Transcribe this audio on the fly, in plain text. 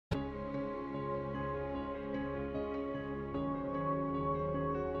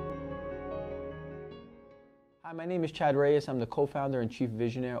Hi, my name is Chad Reyes. I'm the co-founder and chief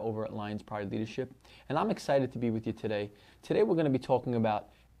visionary over at Lions Pride Leadership, and I'm excited to be with you today. Today we're going to be talking about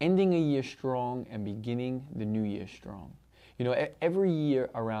ending a year strong and beginning the new year strong. You know, every year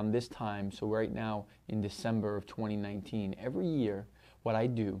around this time, so right now in December of 2019, every year what I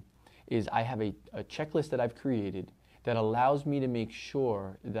do is I have a checklist that I've created that allows me to make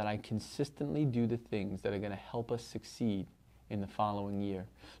sure that I consistently do the things that are going to help us succeed in the following year.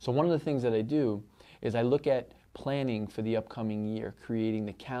 So one of the things that I do is I look at planning for the upcoming year, creating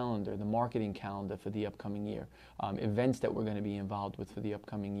the calendar, the marketing calendar for the upcoming year, events that we're going to be involved with for the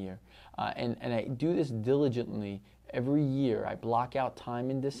upcoming year. And I do this diligently every year. I block out time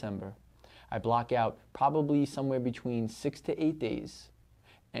in December. I block out probably somewhere between 6 to 8 days.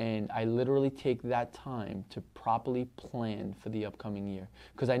 And I literally take that time to properly plan for the upcoming year.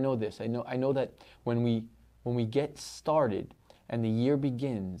 Because I know this, I know that when we get started and the year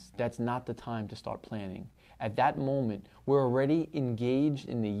begins, that's not the time to start planning. At that moment, we're already engaged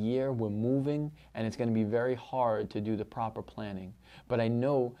in the year, we're moving, and it's going to be very hard to do the proper planning. But I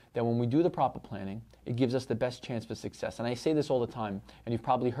know that when we do the proper planning, it gives us the best chance for success. And I say this all the time, and you've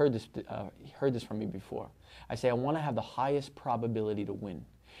probably heard this from me before. I say I want to have the highest probability to win.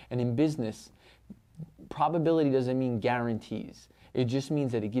 And in business, probability doesn't mean guarantees. It just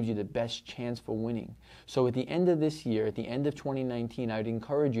means that it gives you the best chance for winning. So at the end of this year, at the end of 2019, I would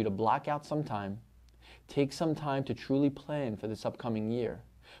encourage you to block out some time, take some time to truly plan for this upcoming year.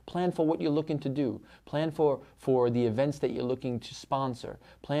 Plan for what you're looking to do. Plan for the events that you're looking to sponsor.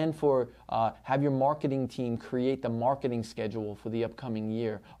 Plan for, have your marketing team create the marketing schedule for the upcoming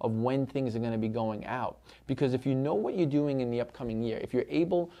year of when things are going to be going out. Because if you know what you're doing in the upcoming year, if you're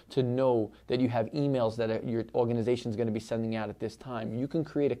able to know that you have emails that your organization is going to be sending out at this time, you can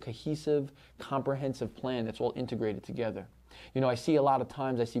create a cohesive, comprehensive plan that's all integrated together. You know, I see a lot of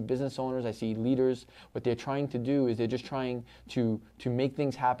times, I see business owners, I see leaders, what they're trying to do is they're just trying to make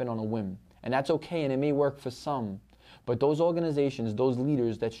things happen on a whim. And that's okay, and it may work for some. But those organizations, those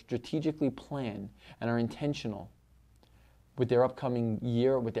leaders that strategically plan and are intentional with their upcoming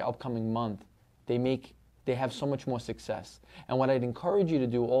year, with their upcoming month, they have so much more success. And what I'd encourage you to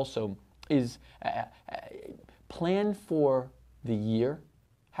do also is plan for the year,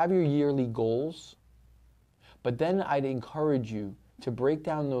 have your yearly goals. But then I'd encourage you to break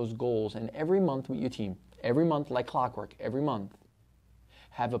down those goals, and every month with your team, every month like clockwork, every month,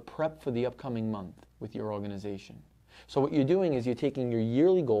 have a prep for the upcoming month with your organization. So what you're doing is you're taking your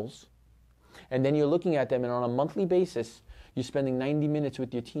yearly goals, and then you're looking at them, and on a monthly basis, you're spending 90 minutes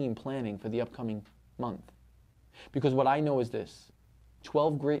with your team planning for the upcoming month. Because what I know is this,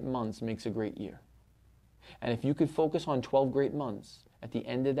 12 great months makes a great year. And if you could focus on 12 great months, at the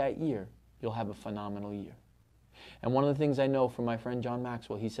end of that year, you'll have a phenomenal year. And one of the things I know from my friend John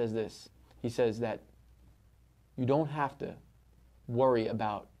Maxwell, he says this. He says that you don't have to worry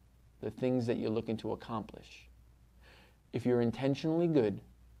about the things that you're looking to accomplish. If you're intentionally good,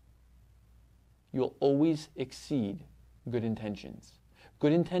 you'll always exceed good intentions.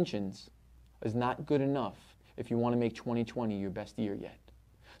 Good intentions is not good enough if you want to make 2020 your best year yet.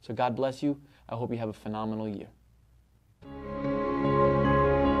 So God bless you. I hope you have a phenomenal year.